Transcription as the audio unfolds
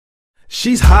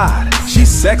She's hot, she's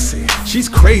sexy, she's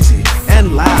crazy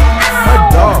and loud. Her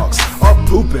dogs are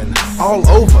pooping all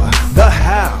over the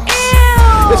house.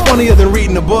 Ew. It's funnier than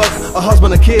reading a book, a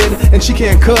husband, a kid, and she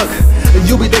can't cook.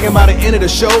 You'll be thinking by the end of the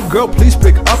show, girl, please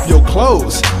pick up your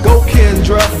clothes. Go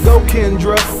Kendra, go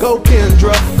Kendra, go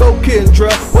Kendra, go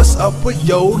Kendra. What's up with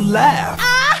your laugh?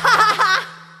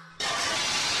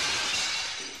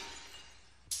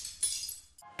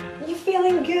 You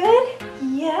feeling good?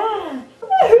 Yeah.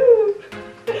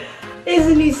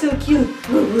 Isn't he so cute?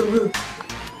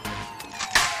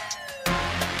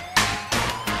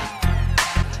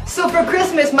 So for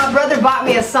Christmas, my brother bought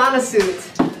me a sauna suit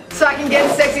so I can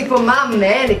get sexy for my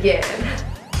man again.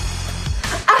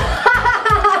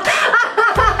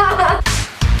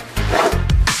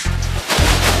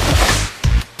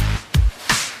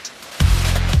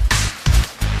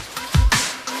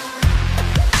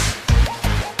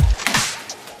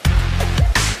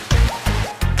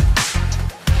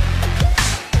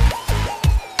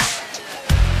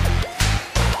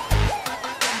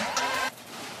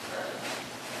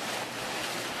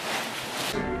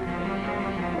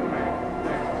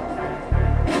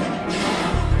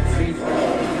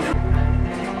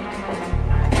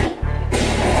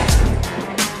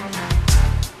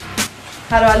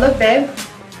 How do I look, babe?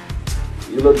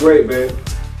 You look great, babe.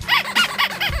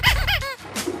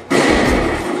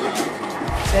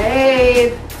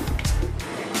 Babe.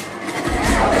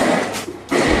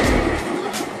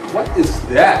 What is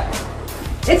that?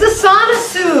 It's a sauna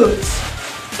suit.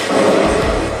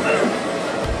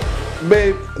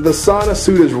 Babe, the sauna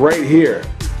suit is right here.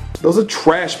 Those are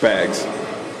trash bags.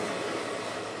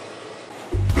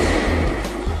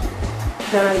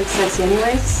 Don't I look sexy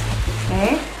anyways?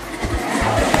 Okay.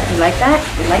 You like that?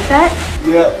 You like that?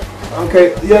 Yeah,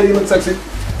 okay. Yeah, you look sexy.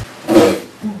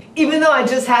 Even though I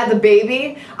just had the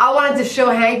baby, I wanted to show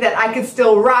Hank that I could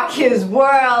still rock his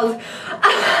world.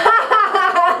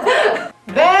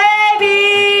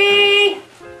 Baby!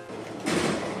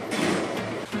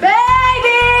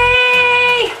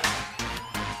 Baby!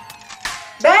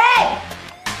 Babe!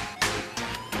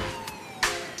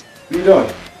 What are you doing?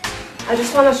 I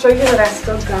just want to show you that I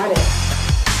still got it.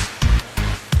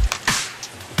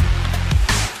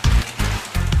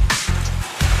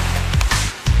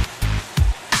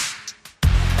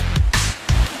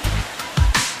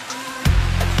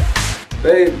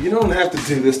 Babe, you don't have to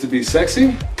do this to be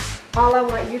sexy. All I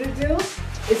want you to do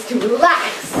is to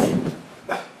relax.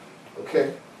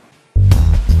 Okay.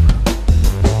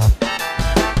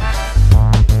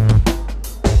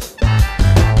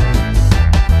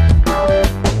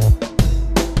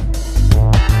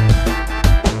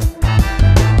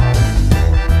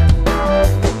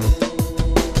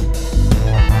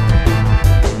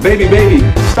 Baby,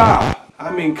 stop.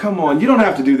 I mean, come on, you don't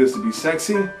have to do this to be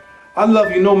sexy. I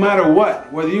love you no matter what,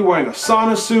 whether you're wearing a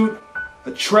sauna suit,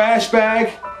 a trash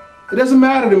bag, it doesn't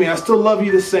matter to me, I still love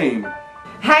you the same.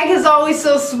 Hank is always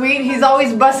so sweet, he's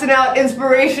always busting out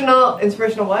inspirational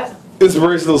what?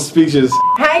 Inspirational speeches.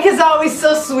 Hank is always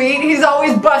so sweet, he's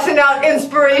always busting out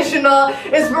inspirational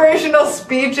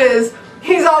speeches.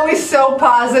 He's always so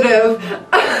positive.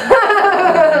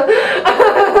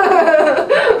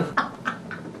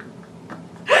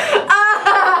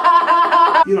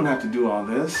 You don't have to do all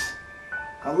this.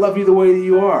 I love you the way that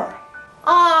you are.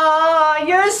 Aw,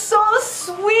 you're so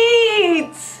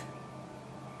sweet.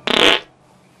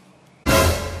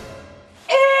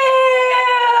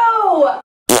 Ew!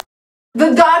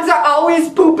 The dogs are always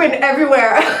pooping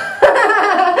everywhere.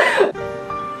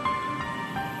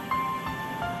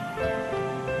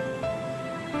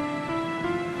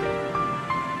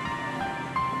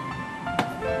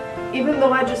 Even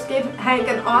though I just gave Hank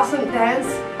an awesome dance,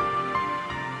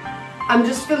 I'm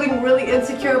just feeling really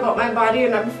insecure about my body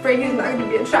and I'm afraid he's not going to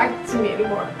be attracted to me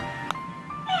anymore.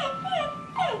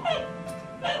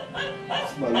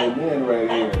 That's my little man right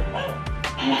here.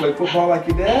 You play football like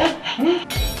your dad?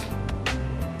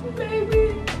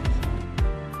 Baby.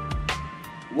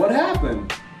 What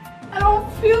happened? I don't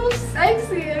feel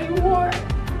sexy anymore.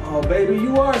 Oh, baby,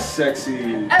 you are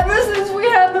sexy. Ever since we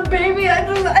had the baby, I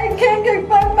can't get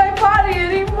back my body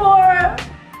anymore.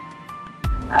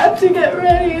 I have to get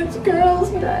ready, it's girls'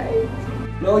 night.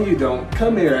 No, you don't.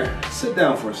 Come here. Sit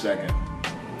down for a second.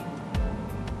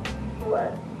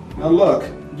 What? Now look,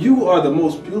 you are the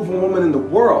most beautiful woman in the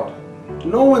world.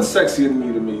 No one's sexier than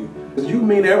you to me. You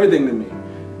mean everything to me.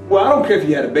 Well, I don't care if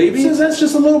you had a baby, since that's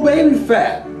just a little baby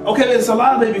fat. Okay, it's a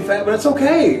lot of baby fat, but it's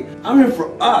okay. I'm here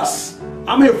for us.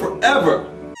 I'm here forever.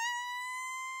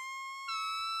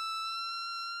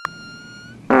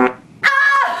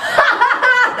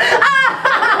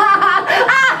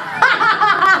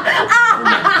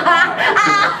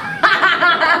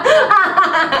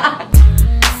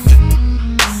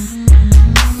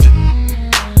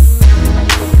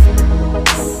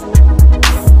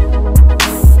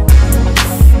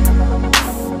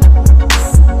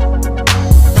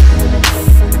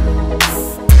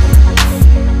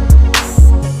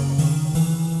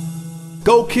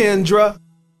 Go Kendra.